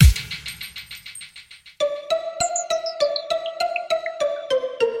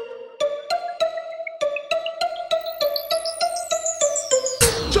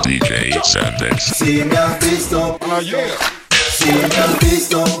xandex. Si me has visto, si me has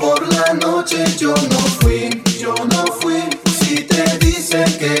visto por la noche, yo no fui. Si te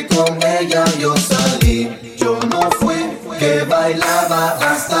dicen que con ella yo salí, yo no fui. Que bailaba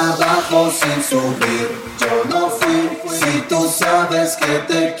hasta abajo sin subir, yo no fui. Si tú sabes que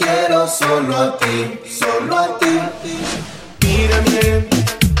te quiero solo a ti, solo a ti. Mírame,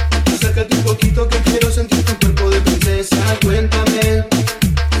 acércate un poquito que quiero sentir tu cuerpo de princesa. Cuéntame,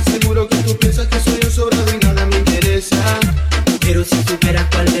 seguro que tú piensas que soy un sobrado y nada me interesa. Pero si supieras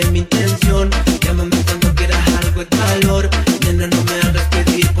cuál es mi intención, llámame cuando quieras algo de calor. Nena, no me hagas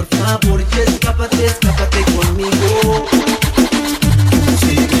pedir, por favor, y escápate conmigo.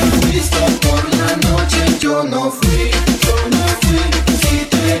 Si me has visto por la noche, yo no fui. Si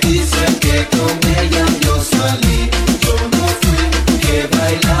te dicen que con ella yo salí, yo no fui. Que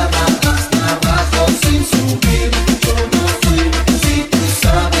bailaba hasta abajo sin subir, yo no fui. Si tú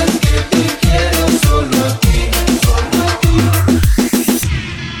sabes que te quiero solo a ti, solo a ti.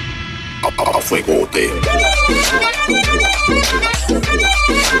 A fuegote.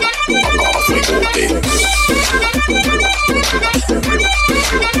 A fuegote.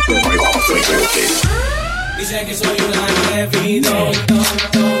 Dicen que soy un atrevido,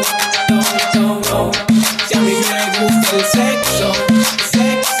 si a mí me gusta el sexo,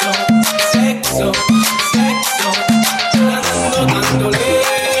 dándole.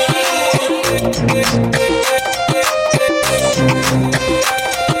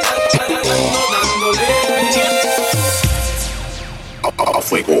 A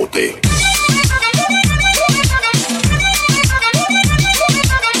fuegote.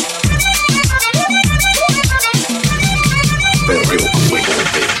 Perreo a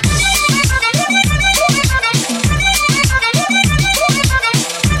fuegote.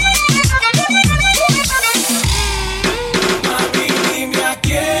 Mami, dime a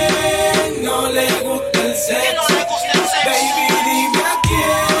quién no le gusta el sexo. Baby, dime a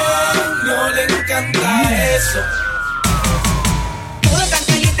quién no le encanta eso. Todo tan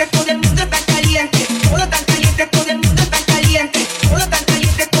caliente, todo el mundo tan caliente. Todo tan caliente, todo el mundo tan caliente. Todo tan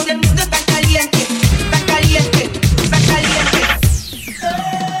caliente, todo el mundo tan caliente. Tan caliente, tan caliente.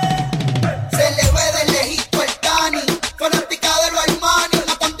 Se le ve de lejito el Dani, fanática de los hermanos,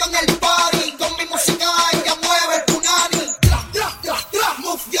 la canto en el party, con mi música ella mueve el punani.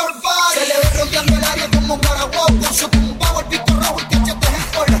 Move your body. Se le ve rompiendo el área como un guaraguao, con su tumbao, el pico rojo y cachete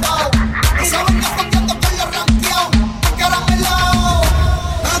encorvado. No saben que contento con los ranqueados, acaramelao.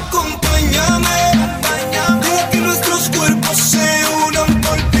 Acompáñame, deja que nuestros cuerpos se unan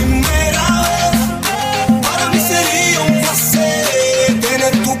por primera vez. Para mí sería un placer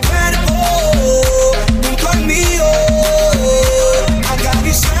tener tu cuerpo junto al mío,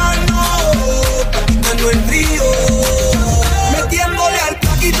 acariciarnos, practicando el río, metiéndole al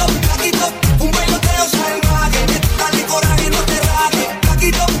plaquito, un bailoteo salvaje, dale coraje, no te rajes,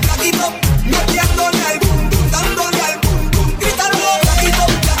 plaquito, metiéndole al bum bum, dándole al bum bum, grítalo, plaquito,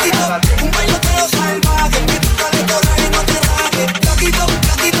 un bailoteo salvaje, dale coraje, no te rajes, plaquito,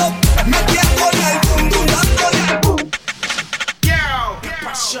 metiéndole al bum bum, dándole al bum.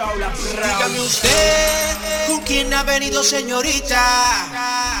 Dígame usted, ¿con quién ha venido, señorita?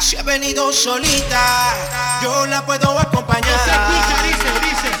 Si ha venido solita, yo la puedo acompañar.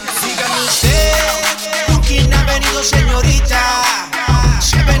 Dígame usted, ¿con quién ha venido, señorita?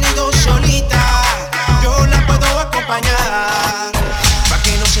 Si ha venido solita, yo la puedo acompañar. Pa'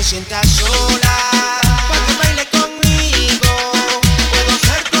 que no se sienta sola, pa' que baile conmigo. Puedo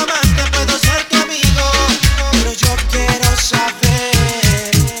ser tu amante, puedo ser tu amigo, pero yo quiero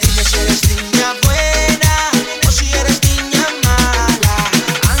saber, dime si eres niña buena o si eres niña mala.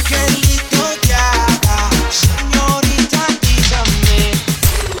 Angelito te haga, señorita, dígame.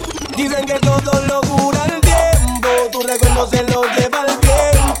 Dicen que todo lo cura el tiempo, tu recuerdo se lo lleva el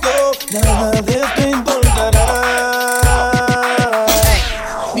viento, nada de esto importará.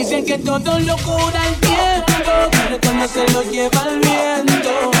 Dicen que todo lo cura el tiempo, tu recuerdo se lo lleva el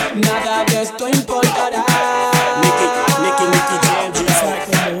viento, nada de esto importará.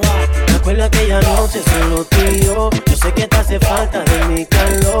 Me acuerdo aquella noche solo tú y yo sé que te hace falta de mi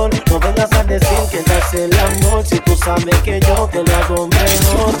calor. No vengas a decir que te hace el amor si tú sabes que yo te lo hago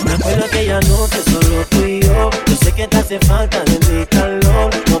mejor. Me acuerdo aquella noche solo tú y yo sé que te hace falta de mi calor.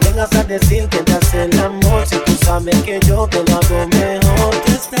 No vengas a decir que te hace el amor si tú sabes que yo te lo hago mejor.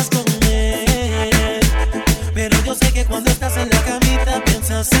 Tú estás con él, pero yo sé que cuando estás en la camita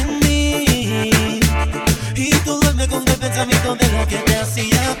piensas en mí, y tú duermes con el pensamiento de lo que te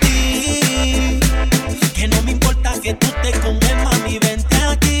hacía a ti. Que no me importa que tú te con él, mami, vente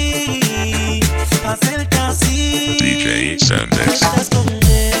aquí, hacerte así. DJ xandex. Estás con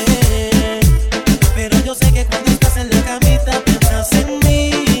él,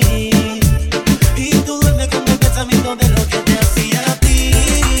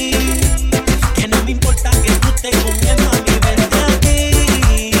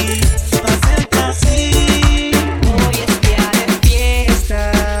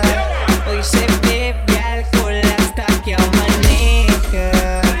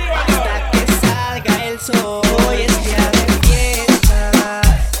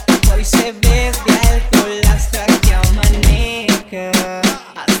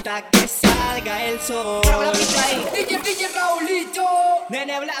 hasta que salga el sol. DJ Raulito.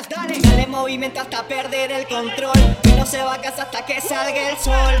 Nene Blas, dale. Dale movimiento hasta perder el control. Que no se va a casa hasta que salga el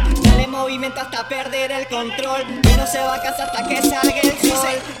sol. Dale movimiento hasta perder el control. Que no se va a casa hasta que salga el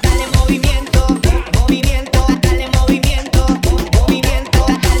sol. Dale movimiento, movimiento, dale movimiento, movimiento,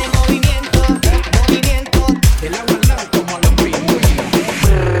 dale movimiento, movimiento. El agua al lado como los pingüinos.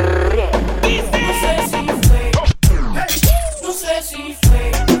 No sé si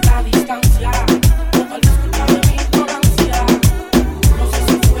fue la distancia, o tal vez culpa de mi ignorancia. No sé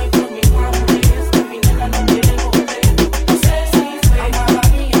si fue por mi madurez, que mi nena no quiere volver. No sé si fue amada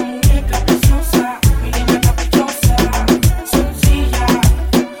mía, muñeca preciosa, mi niña caprichosa, sencilla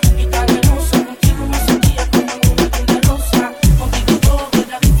y tan hermosa. Contigo me sentía como en una tienda rosa. Contigo todo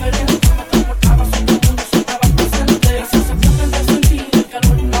era diferente, me transportaba a otro mundo, si estaba presente. La sensación de sentir el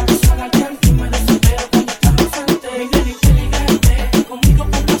calor de una persona caliente y me desespero cuando estás ausente. Mi bien inteligente, conmigo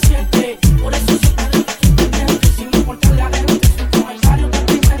complaciente, por eso siempre de ti pendiente, sin importar la gente, su comentario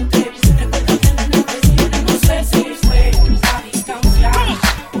pertinente. Recuerda que la nena decía, no sé si fue la distancia,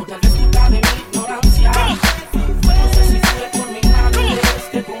 o tal vez culpa de mi ignorancia. No sé si fue por mi madurez,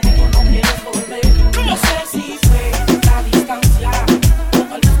 que conmigo no quieres volver. No sé si fue la distancia, o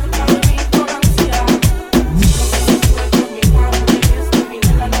tal vez culpa de mi ignorancia. No sé si fue por mi madurez, que mi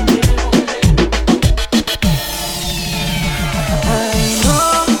nena no quiere volver. Ay,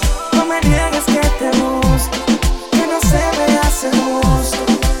 no me niegues que te busco, que no se me hace justo.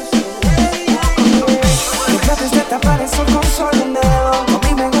 Que trates de tapar eso con solo un dedo. A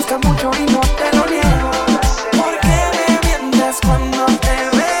mí me gusta mucho y no te lo niego. ¿Por qué me mientes cuando te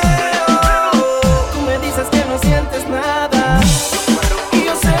veo? Tú me dices que no sientes nada, y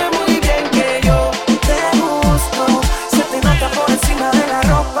yo sé muy bien que yo te gusto. Se te nota por encima de la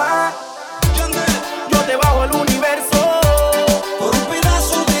ropa. Yo te bajo el universo Por un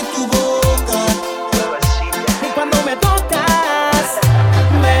pedazo de tu boca. y cuando me tocas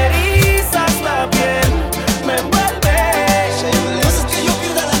me erizas la piel, me envuelves. Haces que yo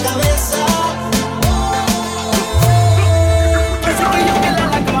pierda la cabeza. Haces que yo pierda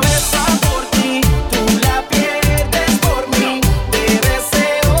la cabeza por ti, tú la pierdes por mí. Te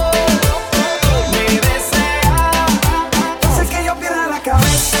deseo, me deseas. Haces que yo pierda la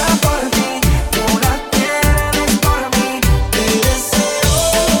cabeza por ti, tú la pierdes por mí. Te deseo,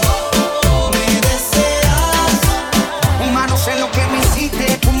 me deseas. Humano, sé lo que me hiciste.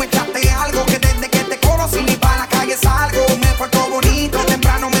 Tú me echaste algo que desde que te conocí ni para la calle salgo. Me fue todo bonito,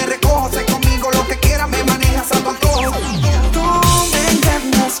 temprano me recojo. Sé conmigo lo que quieras, me manejas a tu antojo. Tú me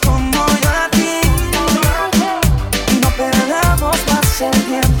encantas como yo a ti, y no perdamos más el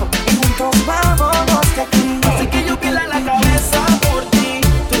tiempo, y juntos vámonos de aquí. Así que yo pierda la cabeza por ti,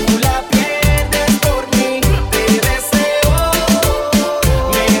 tú la pierdes por mí. Te deseo,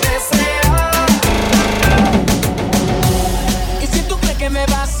 me deseas. Y si tú crees que me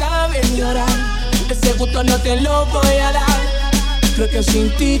vas a ver llorar, ese gusto no te lo voy a dar. Creo que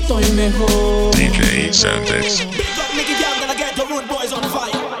sin ti estoy mejor. DJ xandex.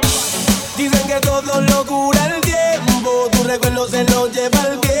 Dicen que todo lo cura el tiempo, tu recuerdo se lo lleva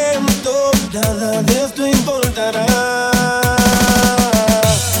el viento, nada de esto importará.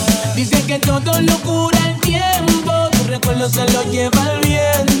 Dicen que todo lo cura el tiempo, tu recuerdo se lo lleva el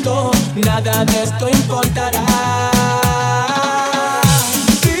viento, nada de esto importará.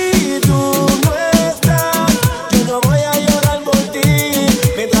 Si tú no estás, yo no voy a llorar por ti.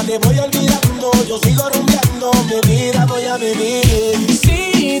 Mientras te voy olvidando, yo sigo rumbeando, mi vida voy a vivir.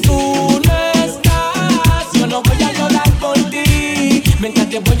 Si tú no estás, yo no voy a llorar por ti. Mientras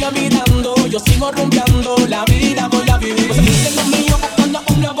te voy olvidando, yo sigo rumbeando, la vida voy a vivir. Pues de lo mío, buscando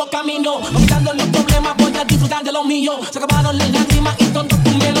un nuevo camino, olvidando los problemas, voy a disfrutar de lo mío. Se acabaron las lágrimas y todos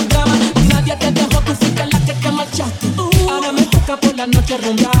tus melodramas. Nadie te dejó, tú fuiste la que te marchaste. Ahora me toca por la noche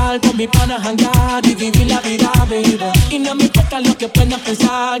rumbear, con mi pana jangar y vivir la vida, baby. Y no me importa lo que puedan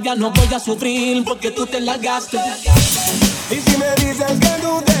pensar, ya no voy a sufrir porque tú te largaste. Y si me dices que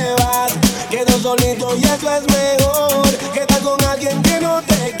tú te vas, quedo solito y eso es mejor que estar con alguien que no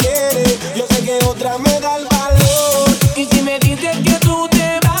te quiere. Yo sé que otra me da el valor. Y si me dices que tú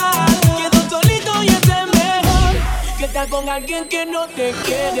te vas, quedo solito y eso es mejor que estar con alguien que no te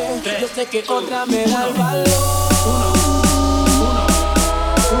quiere. Yo sé que otra me da el valor.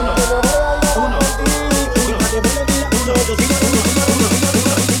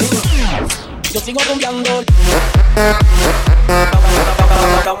 Yo sigo rumbeando.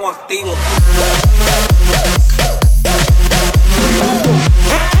 Estamos activos.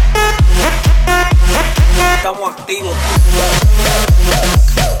 Estamos activos.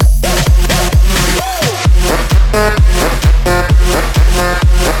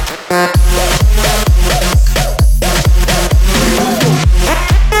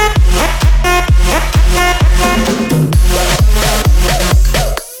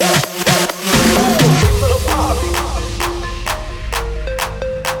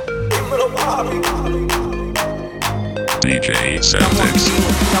 DJ xandex.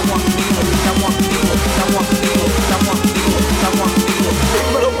 Estamos activos. Estamos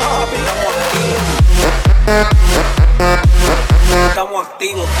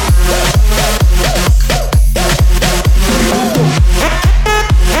activos.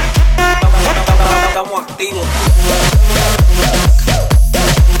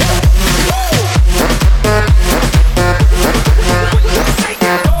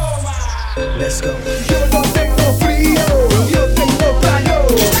 Let's go. Yo no tengo frío, yo tengo calor,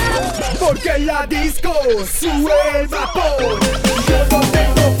 porque en la disco sube el vapor. Yo no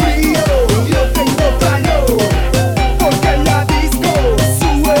tengo frío, yo tengo calor, porque en la disco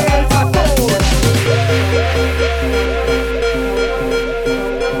sube el vapor.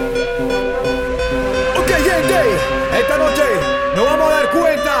 Ok, gente, esta noche nos vamos a dar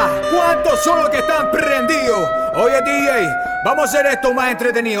cuenta cuántos son los que están prendidos. Oye, DJ, vamos a hacer esto más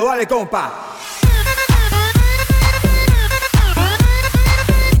entretenido. Dale, compa.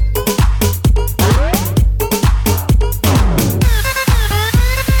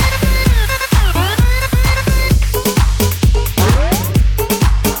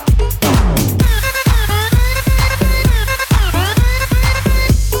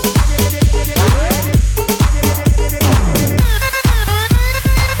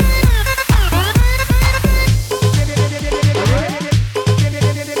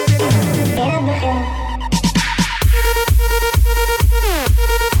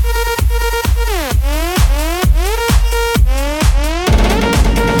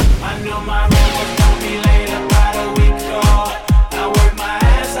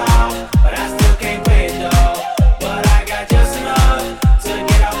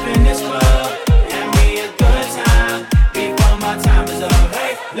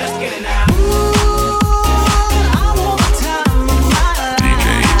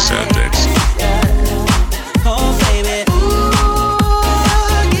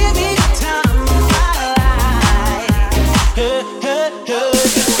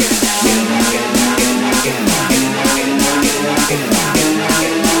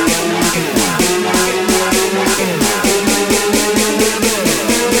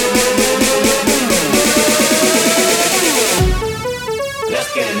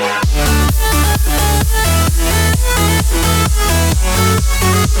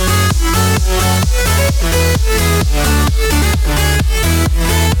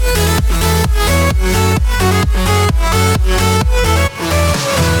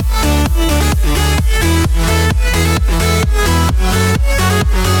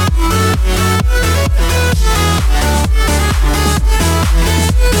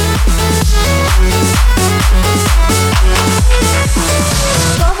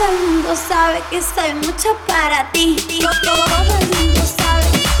 Que soy mucho para ti. Todo el mundo sabe,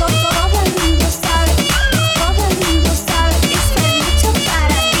 todo el mundo sabe, todo el mundo sabe que soy mucho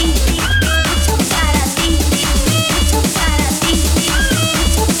para ti, mucho para ti, mucho para ti,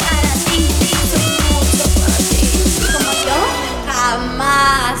 mucho para ti, soy mucho para ti. Como yo,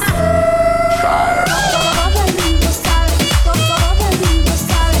 jamás. Todo el mundo sabe, todo el mundo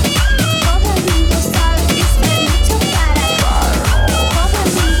sabe, todo el mundo sabe que soy mucho para ti. Todo el mundo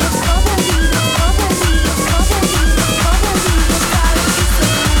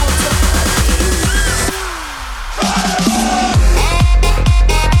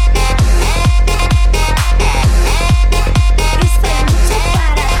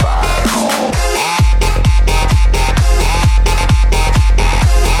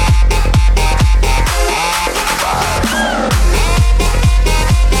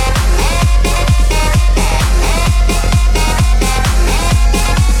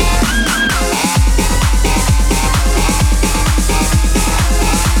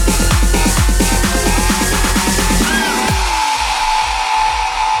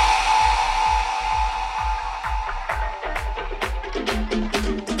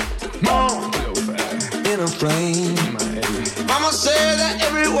Mama said that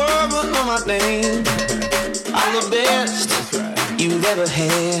every word was on my name. I'm the best you've ever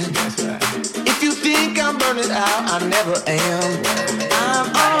had. If you think I'm burning out, I never am.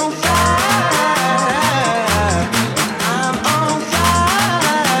 I'm